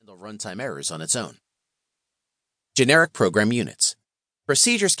runtime errors on its own. Generic program units.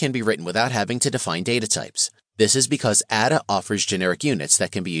 Procedures can be written without having to define data types. This is because ADA offers generic units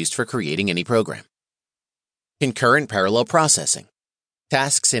that can be used for creating any program. Concurrent parallel processing.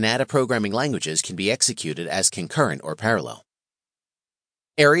 Tasks in ADA programming languages can be executed as concurrent or parallel.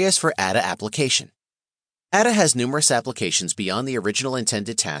 Areas for ADA application. ADA has numerous applications beyond the original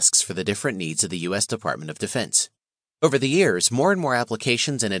intended tasks for the different needs of the U.S. Department of Defense. Over the years, more and more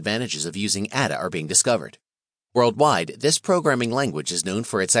applications and advantages of using ADA are being discovered. Worldwide, this programming language is known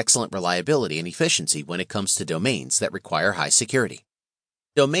for its excellent reliability and efficiency when it comes to domains that require high security.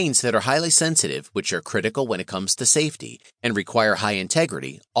 Domains that are highly sensitive, which are critical when it comes to safety and require high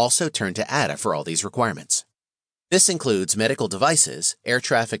integrity, also turn to ADA for all these requirements. This includes medical devices, air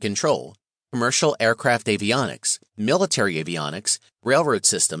traffic control, commercial aircraft avionics, military avionics, railroad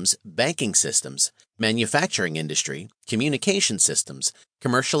systems, banking systems, manufacturing industry, communication systems,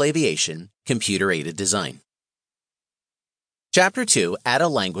 commercial aviation, computer-aided design. Chapter 2, ADA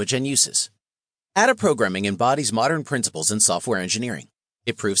Language and Uses. ADA programming embodies modern principles in software engineering.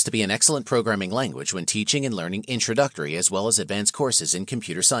 It proves to be an excellent programming language when teaching and learning introductory as well as advanced courses in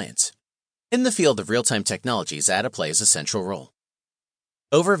computer science. In the field of real-time technologies, ADA plays a central role.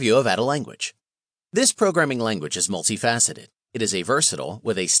 Overview of ADA language. This programming language is multifaceted. It is a versatile,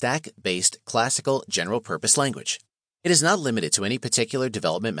 with a stack-based, classical, general-purpose language. It is not limited to any particular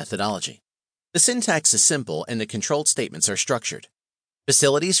development methodology. The syntax is simple and the controlled statements are structured.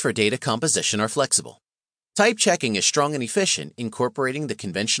 Facilities for data composition are flexible. Type checking is strong and efficient, incorporating the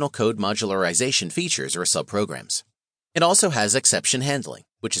conventional code modularization features or subprograms. It also has exception handling,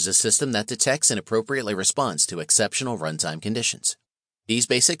 which is a system that detects and appropriately responds to exceptional runtime conditions. These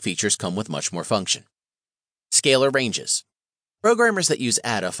basic features come with much more function. Scalar ranges. Programmers that use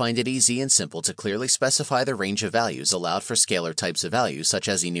ADA find it easy and simple to clearly specify the range of values allowed for scalar types of values such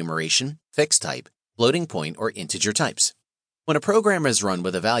as enumeration, fixed type, floating point, or integer types. When a program is run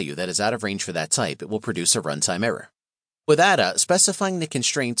with a value that is out of range for that type, it will produce a runtime error. With ADA, specifying the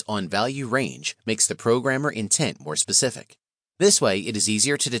constraints on value range makes the programmer intent more specific. This way, it is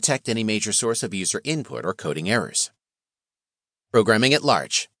easier to detect any major source of user input or coding errors. Programming at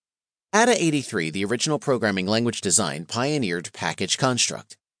large. ADA 83, the original programming language design, pioneered package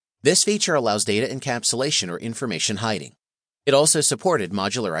construct. This feature allows data encapsulation or information hiding. It also supported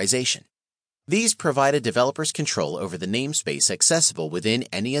modularization. These provided developers control over the namespace accessible within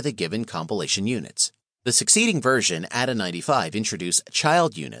any of the given compilation units. The succeeding version, ADA 95, introduced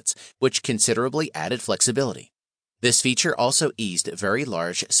child units, which considerably added flexibility. This feature also eased very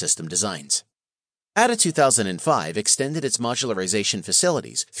large system designs. ADA 2005 extended its modularization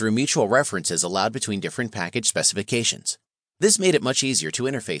facilities through mutual references allowed between different package specifications. This made it much easier to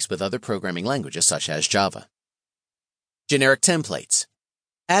interface with other programming languages such as Java. Generic templates.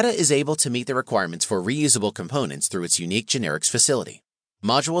 ADA is able to meet the requirements for reusable components through its unique generics facility.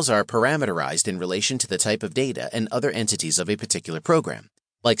 Modules are parameterized in relation to the type of data and other entities of a particular program,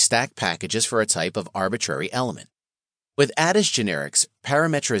 like stack packages for a type of arbitrary element. With ADA's generics,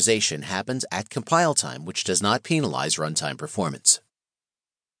 parameterization happens at compile time, which does not penalize runtime performance.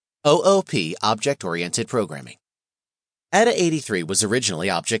 OOP, Object-Oriented Programming. ADA 83 was originally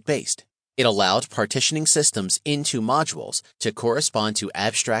object-based. It allowed partitioning systems into modules to correspond to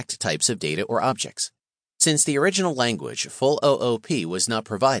abstract types of data or objects. Since the original language, full OOP was not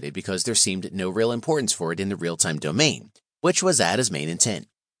provided because there seemed no real importance for it in the real-time domain, which was ADA's main intent.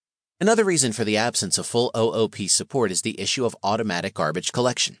 Another reason for the absence of full OOP support is the issue of automatic garbage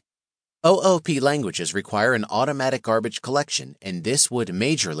collection. OOP languages require an automatic garbage collection, and this would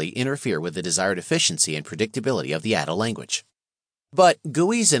majorly interfere with the desired efficiency and predictability of the ADA language. But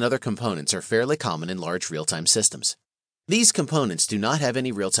GUIs and other components are fairly common in large real-time systems. These components do not have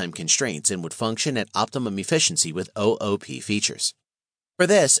any real-time constraints and would function at optimum efficiency with OOP features. For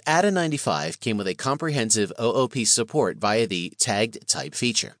this, ADA 95 came with a comprehensive OOP support via the tagged type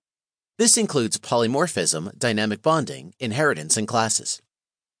feature. This includes polymorphism, dynamic bonding, inheritance, and classes.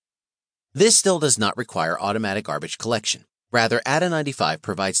 This still does not require automatic garbage collection. Rather, ADA 95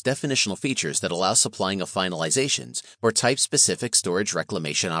 provides definitional features that allow supplying of finalizations or type-specific storage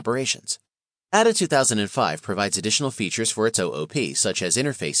reclamation operations. ADA 2005 provides additional features for its OOP, such as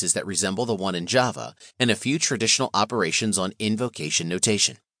interfaces that resemble the one in Java and a few traditional operations on invocation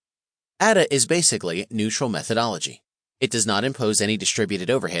notation. ADA is basically neutral methodology. It does not impose any distributed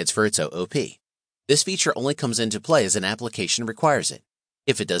overheads for its OOP. This feature only comes into play as an application requires it.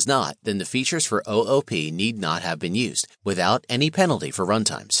 If it does not, then the features for OOP need not have been used, without any penalty for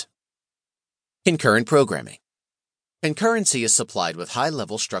runtimes. Concurrent programming. Concurrency is supplied with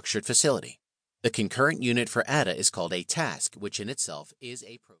high-level structured facility. The concurrent unit for ADA is called a task, which in itself is a program.